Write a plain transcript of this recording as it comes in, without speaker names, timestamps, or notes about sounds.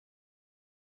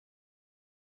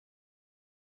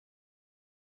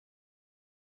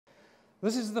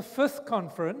This is the 5th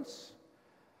conference,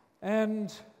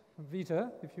 and Vita,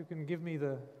 if you can give me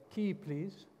the key,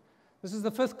 please. This is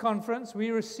the 5th conference. We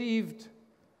received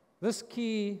this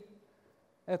key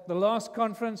at the last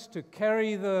conference to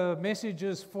carry the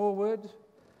messages forward,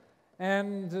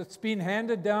 and it's been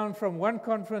handed down from one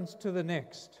conference to the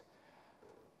next.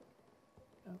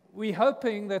 We're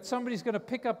hoping that somebody's going to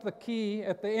pick up the key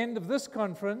at the end of this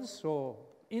conference or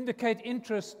indicate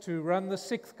interest to run the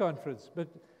 6th conference. But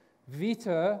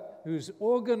Vita, who's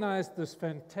organized this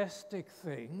fantastic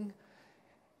thing,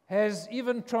 has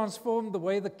even transformed the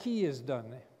way the key is done.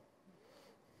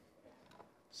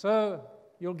 So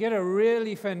you'll get a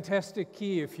really fantastic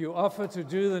key if you offer to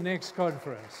do the next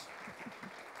conference.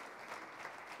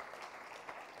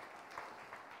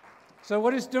 So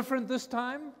what is different this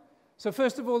time? So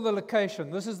first of all, the location.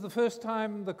 This is the first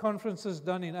time the conference is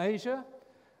done in Asia.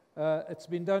 It's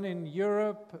been done in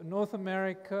Europe, North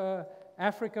America,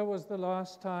 Africa was the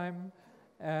last time,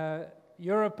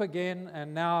 Europe again,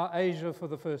 and now Asia for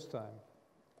the first time.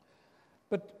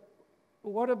 But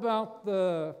what about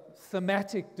the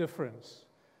thematic difference?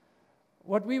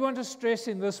 What we want to stress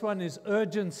in this one is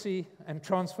urgency and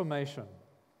transformation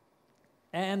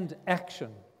and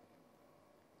action.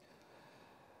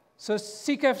 So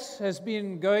CCAFS has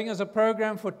been going as a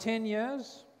program for 10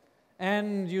 years,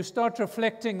 and you start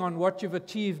reflecting on what you've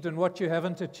achieved and what you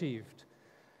haven't achieved.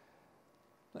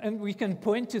 And we can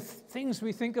point to things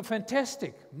we think are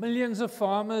fantastic. Millions of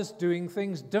farmers doing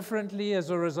things differently as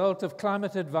a result of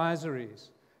climate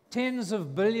advisories. Tens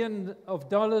of billions of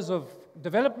dollars of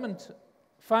development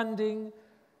funding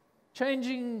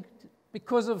changing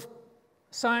because of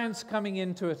science coming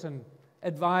into it and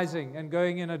advising and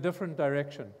going in a different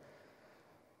direction.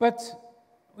 But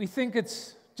we think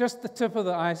it's just the tip of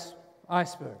the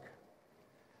iceberg.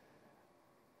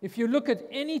 If you look at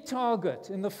any target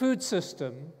in the food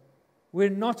system, we're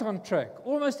not on track.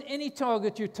 Almost any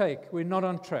target you take, we're not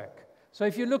on track. So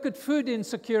if you look at food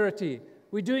insecurity,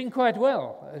 we're doing quite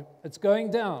well. It's going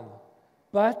down.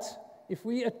 But if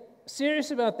we are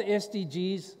serious about the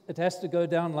SDGs, it has to go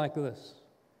down like this.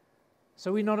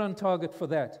 So we're not on target for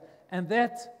that. And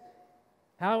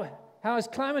how is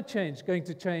climate change going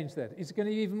to change that? It's going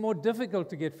to be even more difficult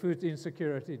to get food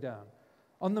insecurity down.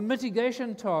 On the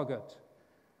mitigation target,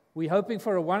 we're hoping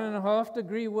for a 1.5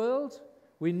 degree world.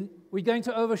 We're going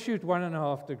to overshoot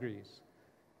 1.5 degrees.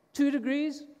 2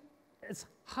 degrees, it's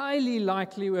highly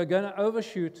likely we're going to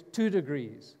overshoot 2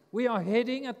 degrees. We are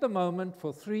heading at the moment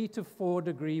for 3 to 4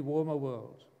 degree warmer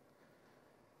world.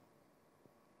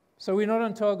 So we're not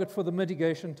on target for the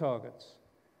mitigation targets.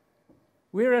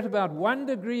 We're at about 1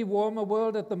 degree warmer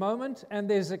world at the moment, and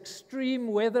there's extreme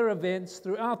weather events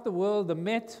throughout the world. The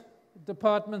Met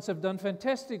departments have done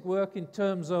fantastic work in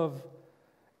terms of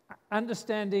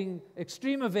understanding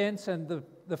extreme events, and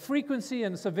the frequency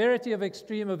and severity of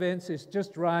extreme events is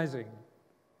just rising.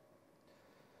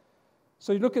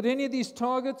 So you look at any of these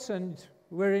targets and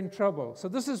we're in trouble. So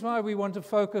this is why we want to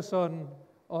focus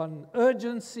on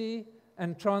urgency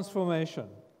and transformation.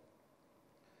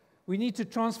 We need to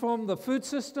transform the food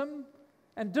system,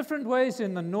 and different ways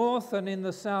in the north and in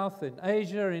the south, in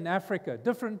Asia, in Africa,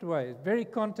 different ways, very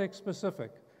context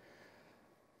specific.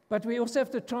 But we also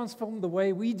have to transform the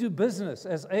way we do business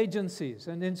as agencies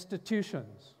and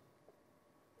institutions.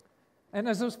 And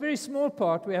as a very small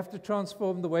part, we have to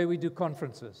transform the way we do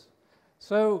conferences.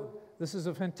 So this is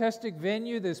a fantastic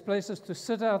venue. There's places to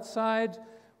sit outside.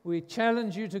 We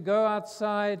challenge you to go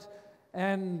outside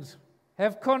and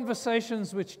have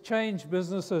conversations which change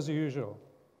business as usual.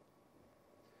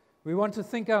 We want to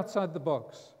think outside the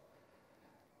box.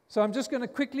 So I'm just going to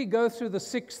quickly go through the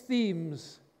 6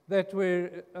 themes that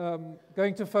we're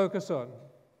going to focus on.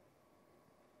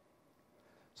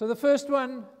 So the first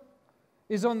one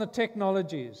is on the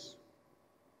technologies.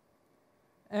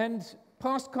 And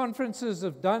past conferences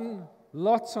have done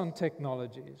lots on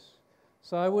technologies.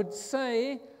 So I would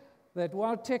say that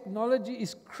while technology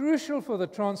is crucial for the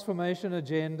transformation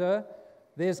agenda,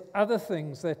 there's other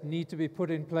things that need to be put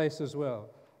in place as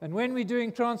well. And when we're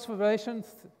doing transformation,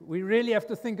 we really have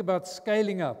to think about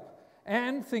scaling up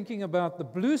and thinking about the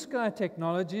blue sky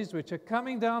technologies which are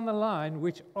coming down the line,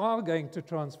 which are going to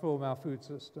transform our food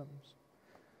systems.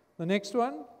 The next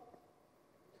one,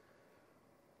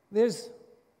 there's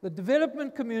the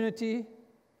development community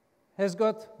has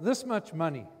got this much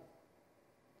money.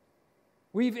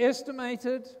 We've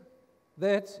estimated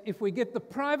that if we get the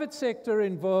private sector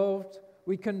involved,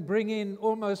 we can bring in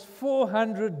almost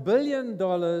 $400 billion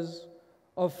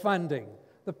of funding.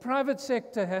 The private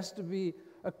sector has to be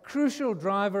a crucial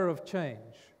driver of change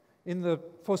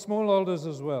for smallholders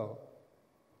as well.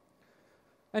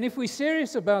 And if we're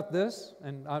serious about this,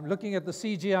 and I'm looking at the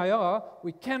CGIAR,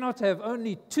 we cannot have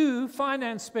only 2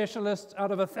 finance specialists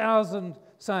out of 1,000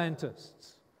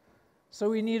 scientists. So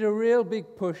we need a real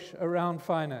big push around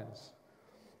finance.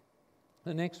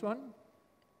 The next one.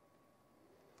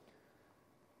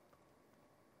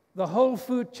 The whole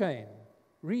food chain.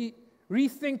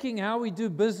 Rethinking how we do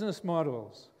business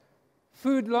models.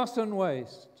 Food loss and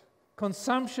waste.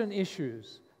 Consumption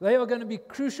issues. They are going to be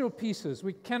crucial pieces.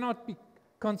 We cannot be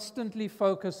constantly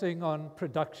focusing on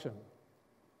production.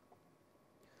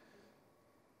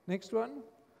 Next one.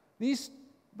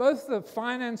 Both the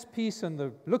finance piece and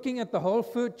the looking at the whole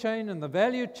food chain and the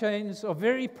value chains are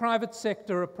very private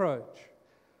sector approach.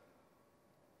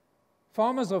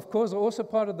 Farmers, of course, are also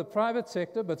part of the private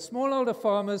sector, but smallholder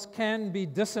farmers can be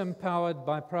disempowered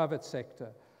by private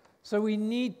sector. So we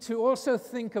need to also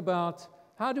think about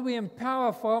how do we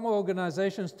empower farmer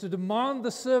organizations to demand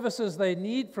the services they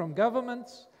need from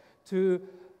governments, to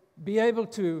be able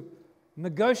to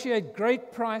negotiate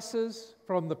great prices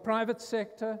from the private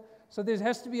sector. So there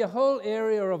has to be a whole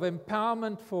area of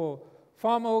empowerment for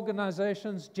farmer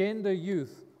organizations, gender,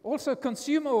 youth. Also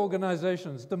consumer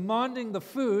organizations demanding the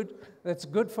food that's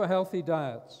good for healthy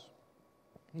diets.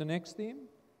 The next theme.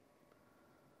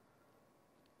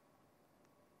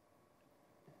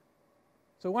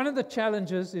 So one of the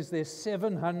challenges is there's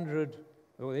 700,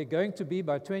 or they're going to be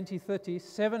by 2030,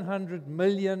 700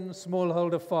 million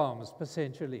smallholder farms,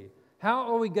 potentially.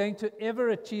 How are we going to ever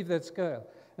achieve that scale?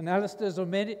 And Alistair's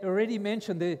already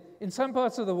mentioned that in some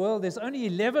parts of the world, there's only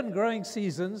 11 growing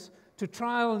seasons to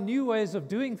trial new ways of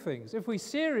doing things. If we're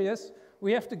serious,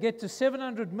 we have to get to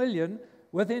 700 million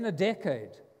within a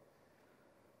decade.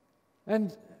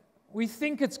 And we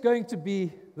think it's going to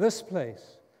be this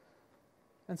place.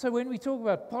 And so when we talk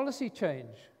about policy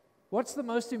change, what's the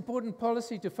most important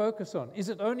policy to focus on? Is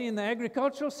it only in the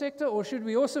agricultural sector, or should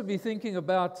we also be thinking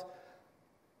about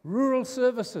rural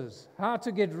services, how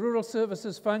to get rural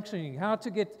services functioning, how to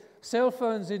get cell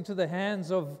phones into the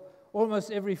hands of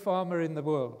almost every farmer in the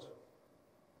world?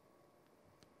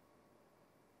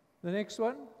 The next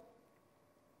one.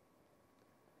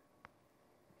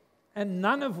 And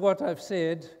none of what I've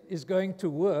said is going to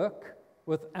work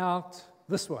without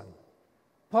this one.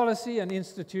 Policy and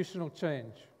institutional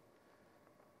change.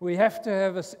 We have to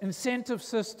have an incentive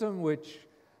system which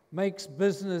makes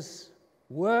business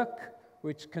work,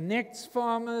 which connects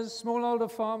farmers,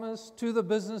 smallholder farmers, to the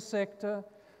business sector,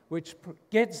 which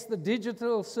gets the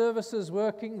digital services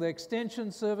working, the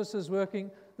extension services working.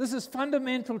 This is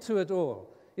fundamental to it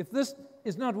all. If this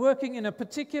is not working in a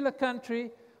particular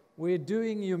country, we're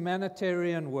doing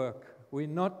humanitarian work. We're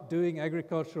not doing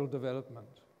agricultural development.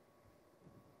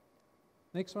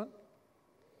 Next one.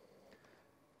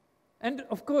 And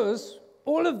of course,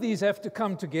 all of these have to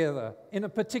come together in a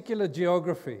particular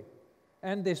geography.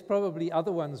 And there's probably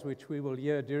other ones which we will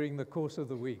hear during the course of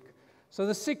the week. So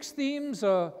the 6 themes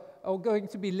are going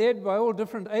to be led by all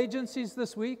different agencies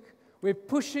this week. We're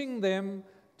pushing them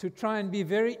to try and be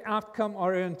very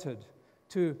outcome-oriented,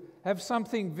 to have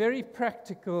something very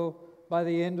practical by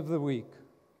the end of the week.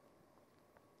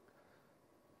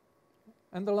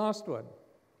 And the last one.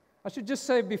 I should just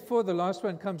say before the last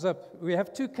one comes up, we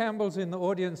have 2 Campbells in the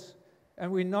audience,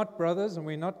 and we're not brothers, and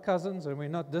we're not cousins, and we're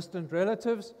not distant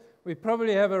relatives. We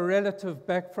probably have a relative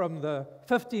back from the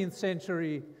 15th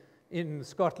century in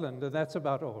Scotland, and that's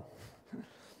about all.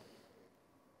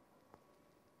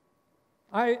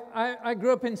 I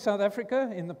grew up in South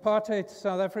Africa, in apartheid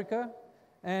South Africa,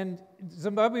 and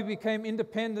Zimbabwe became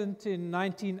independent in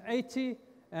 1980,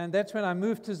 and that's when I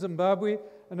moved to Zimbabwe,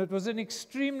 and it was an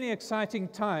extremely exciting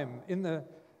time in the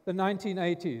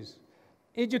 1980s.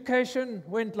 Education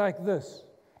went like this.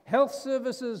 Health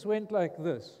services went like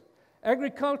this.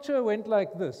 Agriculture went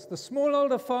like this. The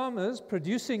smallholder farmers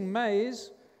producing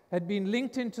maize had been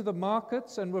linked into the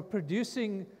markets and were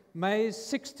producing maize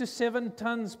 6 to 7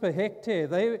 tons per hectare.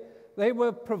 They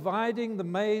were providing the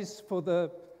maize for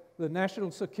the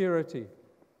national security,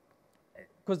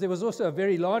 because there was also a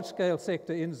very large-scale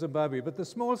sector in Zimbabwe, but the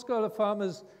small-scale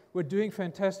farmers were doing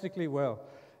fantastically well.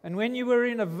 And when you were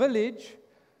in a village,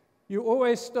 you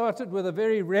always started with a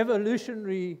very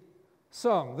revolutionary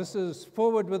song. This is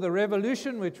Forward with a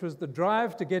Revolution, which was the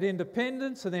drive to get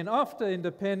independence, and then after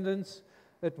independence,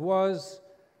 it was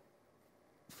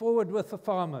forward with the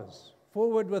farmers,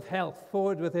 forward with health,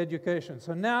 forward with education.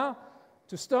 So now,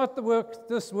 to start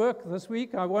this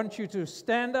week, I want you to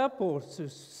stand up or to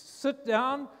sit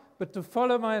down, but to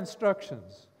follow my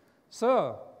instructions.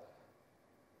 So,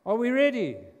 are we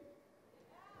ready?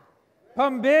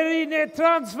 Pamberi ne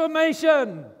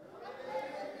transformation.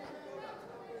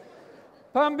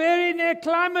 Pamberine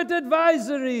Climate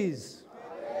Advisories.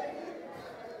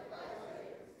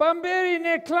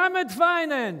 Pamberine Climate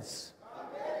Finance.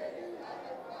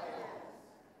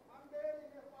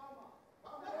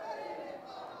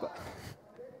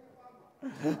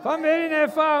 Pamberine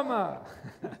Pharma.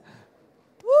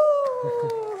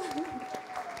 Woo!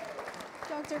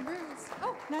 Dr. Bruce.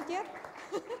 Oh, not yet?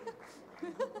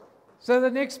 So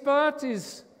the next part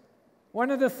is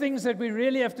one of the things that we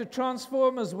really have to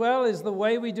transform as well is the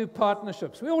way we do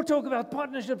partnerships. We all talk about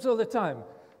partnerships all the time,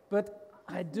 but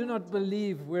I do not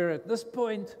believe we're at this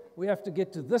point. We have to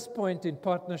get to this point in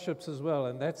partnerships as well,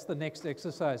 and that's the next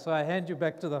exercise. So I hand you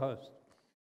back to the host.